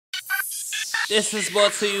This is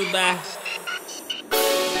brought to you by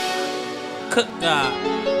Cook God,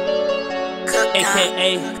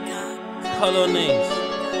 aka Polo Neemz.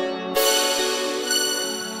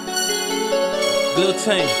 Blue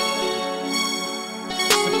Team,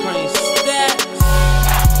 Supreme Stacks,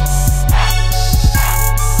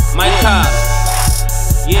 Mike Carter.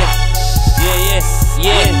 Yeah.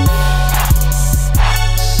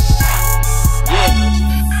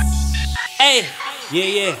 Hey.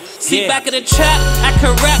 Yeah. See, back in the trap, I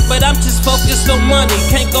can rap, but I'm just focused on money.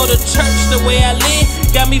 Can't go to church the way I live,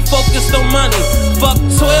 got me focused on money. Fuck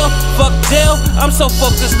 12, fuck jail, I'm so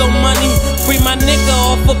focused on money. Free my nigga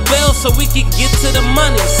off a bail so we can get to the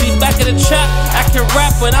money. See, back in the trap, I can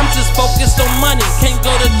rap, but I'm just focused on money. Can't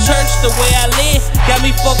go to church the way I live, got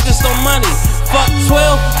me focused on money. Fuck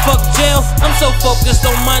 12, fuck jail, I'm so focused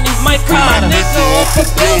on money. Mike Carter, nigga off a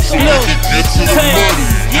bill so we can get to the money.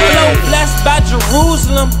 Hello, blessed by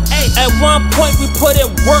Jerusalem. At one point we put in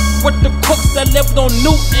work with the crooks that lived on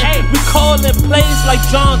Newton. We callin' plays like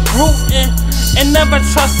John Gruden. And never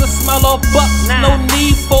trust the smell of bucks, no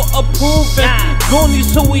need for approving.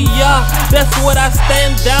 Goonies who we are, that's what I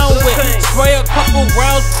stand down with. Spray a couple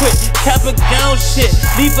rounds quick, cap a gown shit,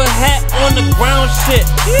 leave a hat on the ground shit.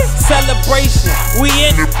 Celebration, we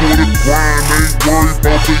in it for the grind, ain't worried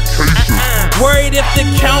about vacation. Worried if the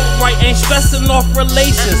count right, ain't stressing off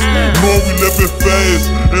relations. Know we living fast,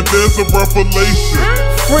 and there's a revelation.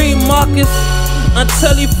 Free Marcus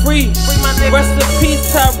until he free. Rest in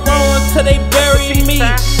peace, Tyrone, until they bury me.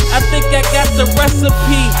 I think I got the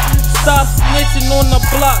recipe. Stop snitching on the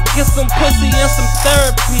block, get some pussy and some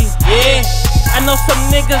therapy. Yeah, I know some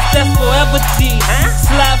niggas that's forever G.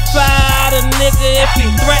 Slap fire a nigga if he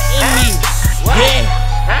threaten me. Yeah.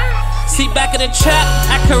 See, back in the trap,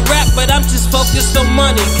 I can rap, but I'm just focused on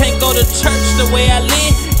money. Can't go to church the way I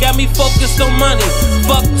live, got me focused on money.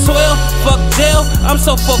 Fuck 12, fuck jail, I'm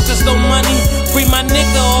so focused on money. Free my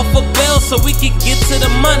nigga off a bail so we can get to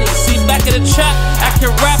the money. See, back in the trap, I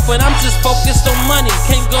can rap, but I'm just focused on money.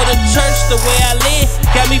 Can't go to church the way I live,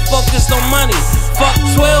 got me focused on money. Fuck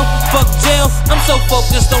 12, fuck jail, I'm so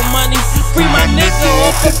focused on money. Free my nigga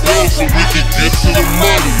off a bail so we can get to the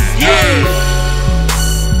money. Yeah.